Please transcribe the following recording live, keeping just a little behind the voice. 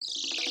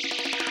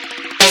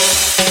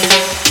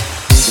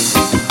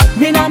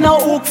nah no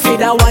hook for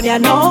the one you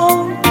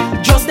know.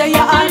 Just there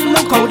and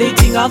look how the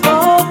thing a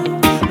go.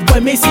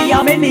 When me see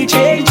how many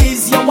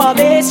changes, you a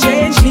base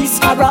change. This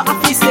cara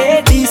affi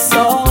stay this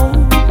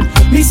song.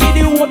 Me see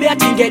the obeah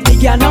thing get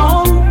bigger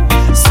now.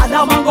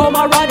 Sodom and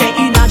gomarrah they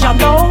in a jam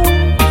now.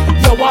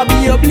 You a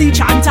be a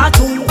bleach and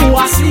tattoo. Who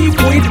a sleep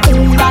with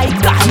who like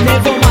that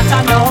never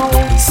matter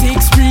now.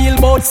 6 real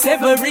but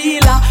 7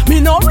 reala. Me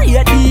no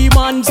read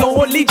demons,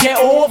 only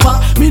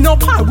Jehova. Me no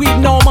par with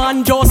no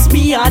man, just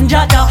me and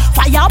JahJah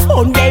Fyah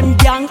upon them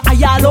gang,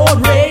 I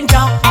alone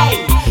ranger.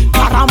 Hey,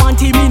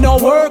 Karamanti me no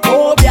work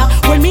obeah.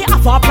 When me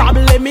have a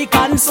problem, me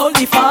consult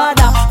the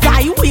Father.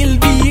 Thy will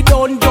be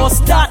done,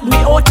 just that me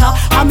utta.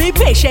 And me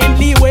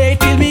patiently wait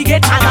till me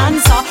get an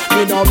answer.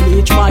 Me no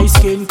bleach my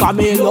skin, cause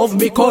me love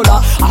me color.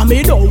 And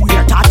me don't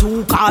wear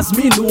tattoo, cause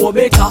me know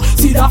better.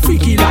 See the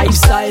freaky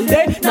lifestyle,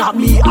 eh? Not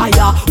me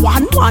iyah.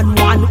 One man,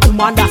 one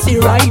woman, that's the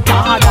right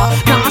order.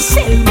 Now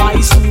sell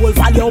my soul,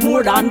 value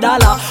more than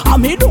dollar.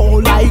 And me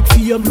don't like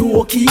fame,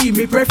 low key,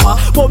 me prefer.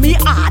 But me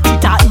heart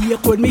it a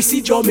ache when me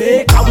see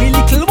Jamaica. We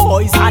little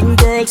boys and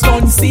girls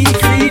don't see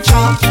creature.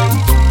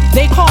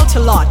 They called to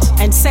Lot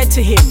and said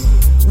to him,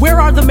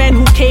 where are the men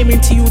who came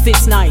into you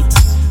this night?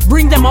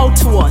 Bring them out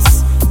to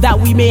us, that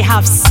we may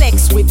have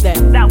sex with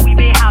them. That we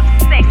may have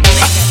sex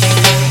with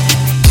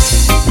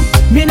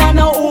them. Me nah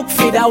no hook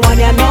for the one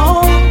you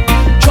know.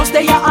 Just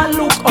there and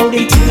look how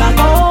the thing a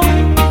go.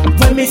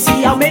 When me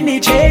see how many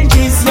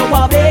changes, you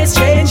a base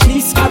change.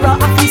 This cara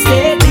affi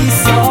stay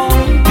this song.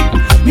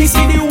 Me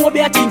see the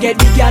obeah thing get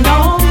bigger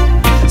now.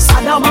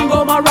 Sodom and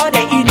gomarrah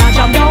they in a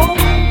jam now.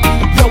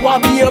 You a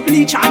be a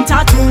bleach and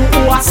tattoo.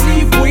 Who a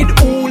sleep with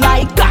who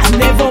like that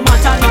never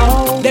matter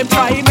now. Them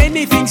try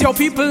many things, your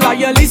people are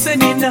you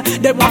listening.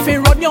 Them want to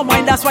run your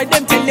mind, that's why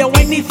them tell you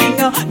anything.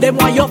 Them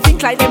want you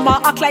think like them,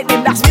 act like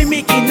them, that's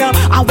mimicking.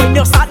 And when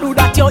you start do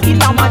that, your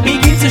inner man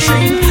begin to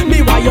shrink.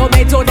 Me why you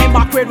made to them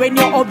backward when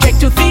you object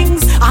to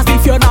things. As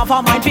if you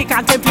never mind, we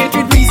contemplate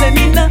with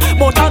reasoning.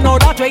 But I know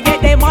that we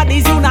get them mad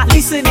is you not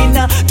listening.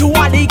 To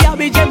all the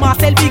garbage them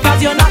myself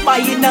because you're not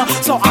buying.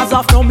 So as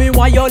of now, me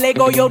why your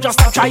leggo, you just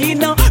stop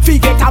trying.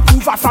 Forget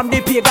approval from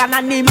the pagan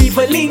and them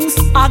evilings.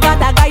 I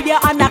got a guide you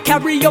and I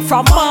carry you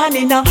from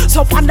morning.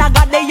 So panda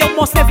God there you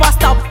must never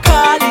stop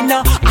calling.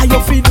 I you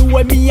feel do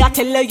with me I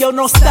tell you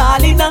no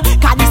stalling.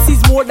 Cause this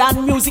is more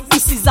than music,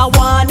 this is a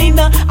warning.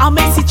 A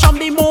message from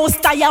the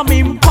most I am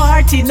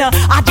imparting. A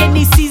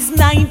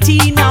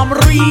Genesis19 I'm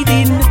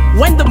reading.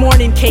 When the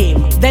morning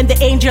came, then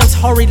the angels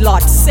hurried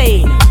Lot,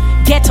 saying,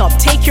 get up,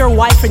 take your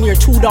wife and your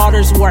 2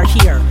 daughters who are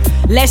here,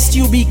 lest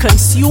you be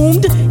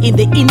consumed in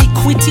the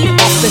iniquity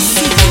of the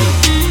city.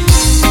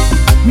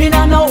 Me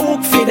nah no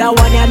hook for the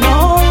one you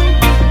know.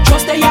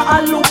 Just there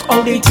and look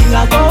how the thing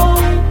a go.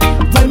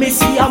 When me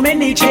see how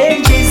many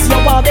changes, you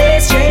a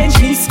base change.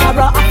 This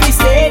cara affi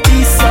stay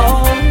this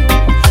song.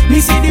 Me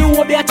see the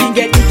obeah thing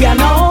get bigger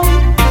now.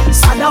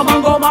 Sodom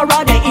and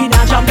gomarrah they in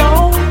a jam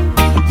now.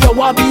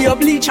 You a be a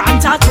bleach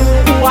and tattoo.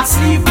 Who a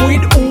sleep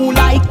with who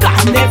like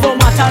that never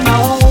matter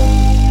now.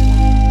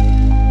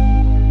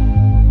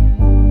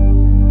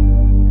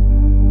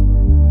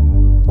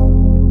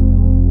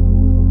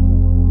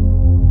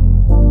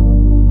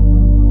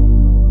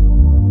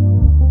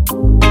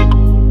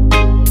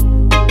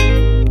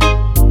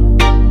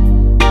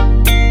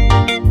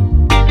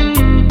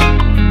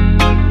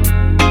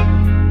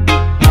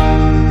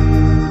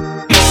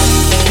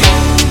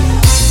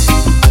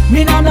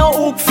 Me nah no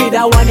hook for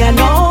the one you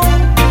know.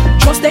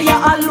 Just there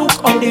and look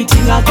how the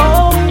thing a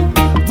go.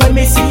 When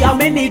me see how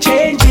many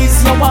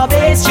changes, you a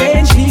base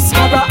change. This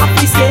cara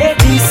affi stay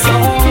this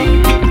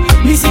song.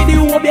 Me see the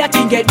obeah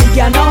thing get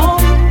bigger now.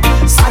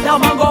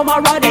 Sodom and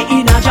gomarrah they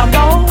in a jam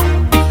now.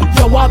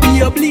 You a be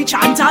a bleach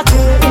and tattoo.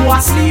 Who a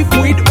sleep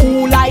with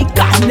who like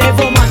that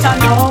never matter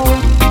now.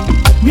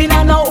 Me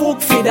nah no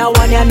hook for the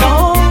one you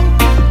know.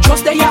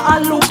 Just there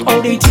and look how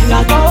the thing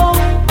a go.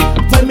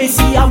 When me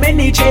see how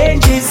many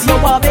changes, you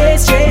a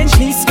base change.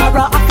 This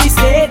cara affi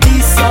stay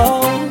this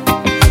song.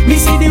 Me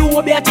see the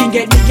obeah thing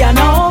get bigger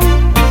now.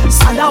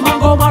 Sodom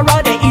and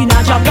gomarrah they in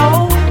a jam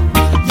now.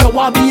 You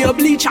a be a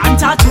bleach and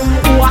tattoo.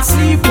 Who a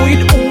sleep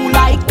with who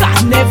like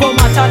that never